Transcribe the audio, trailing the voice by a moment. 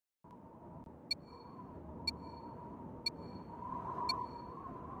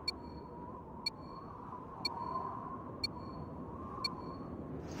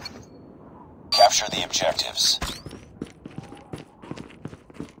Capture the objectives.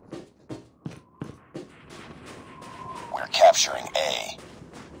 We're capturing A.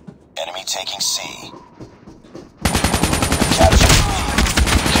 Enemy taking C. We're capturing B.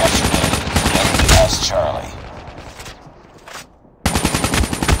 We captured A. Enemy has Charlie.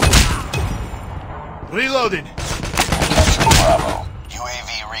 Reloading. We're capturing Bravo. UAV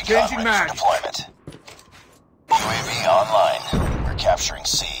recon Changing ready mag. for deployment. UAV online. We're capturing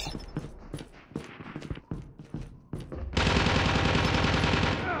C.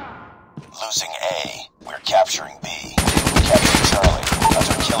 Losing A. We're capturing B. We captured Charlie.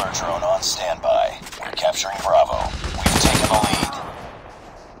 Hunter killer drone on standby. We're capturing Bravo. We've taken the lead.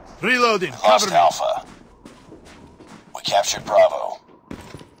 Reloading. Lost Cover me. Alpha. We captured Bravo.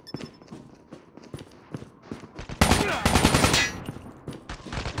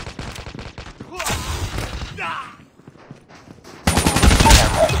 Care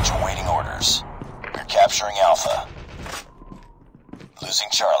package awaiting orders. We're capturing Alpha. Losing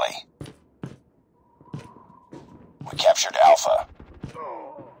Charlie. We captured Alpha.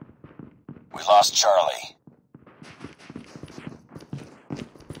 We lost Charlie.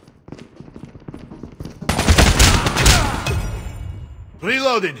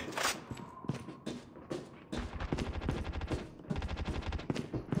 Reloading.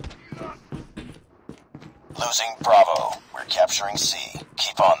 Losing Bravo. We're capturing C.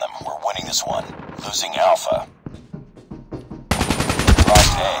 Keep on them. We're winning this one. Losing Alpha.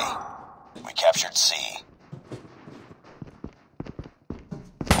 Lost A. We captured C.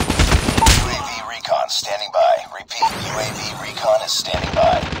 UAV recon standing by. Repeat, UAV recon is standing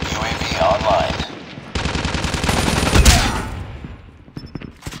by. UAV online.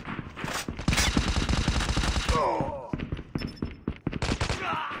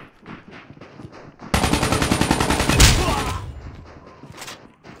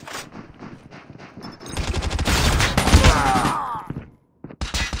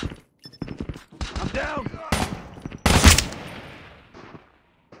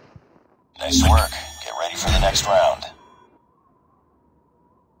 Nice work. Get ready for the next round.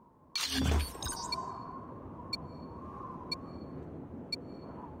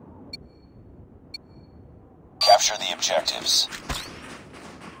 Capture the objectives.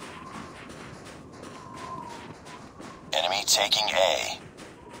 Enemy taking A.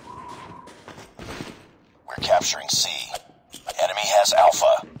 We're capturing C. Enemy has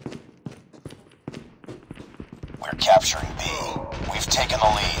Alpha. We're capturing B. We've taken the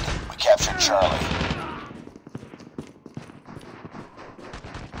lead. We captured Charlie.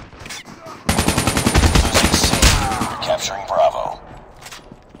 Losing C. We're capturing Bravo.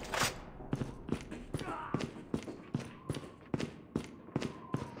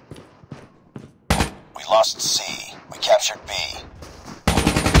 We lost C. We captured B.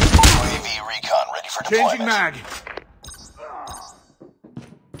 UAV recon ready for deployment. Changing mag.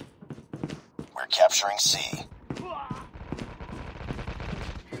 We're capturing C.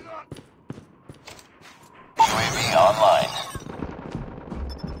 UAV online.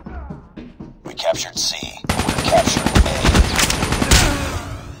 We captured C. We're capturing A.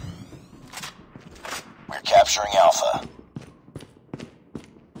 We're capturing Alpha.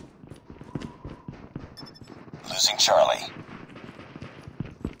 Losing Charlie.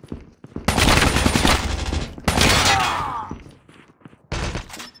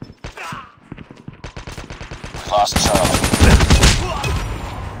 We lost Charlie.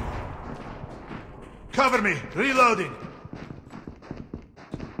 Cover me. Reloading.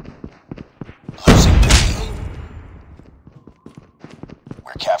 Losing B.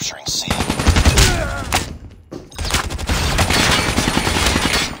 We're capturing C.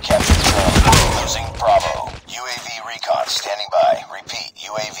 We captured Charlie. Losing Bravo. UAV recon standing by. Repeat,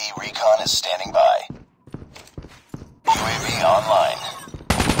 UAV recon is standing by. UAV online.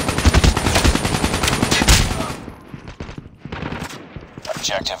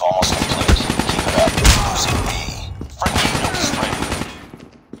 Objective almost complete. Keep it up. Losing B. Friendly nuke is ready.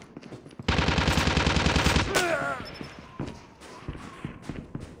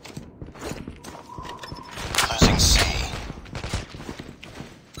 Losing C.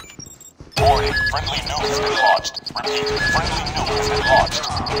 Warning, friendly nuke has been launched. Repeat, friendly nuke has been launched.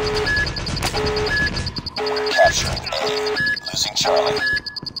 We're capturing A. Losing Charlie.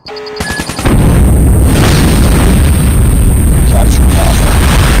 Capturing Alpha.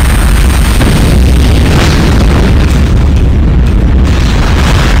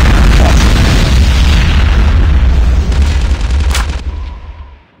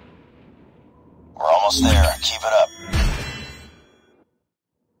 We're almost there. Keep it up.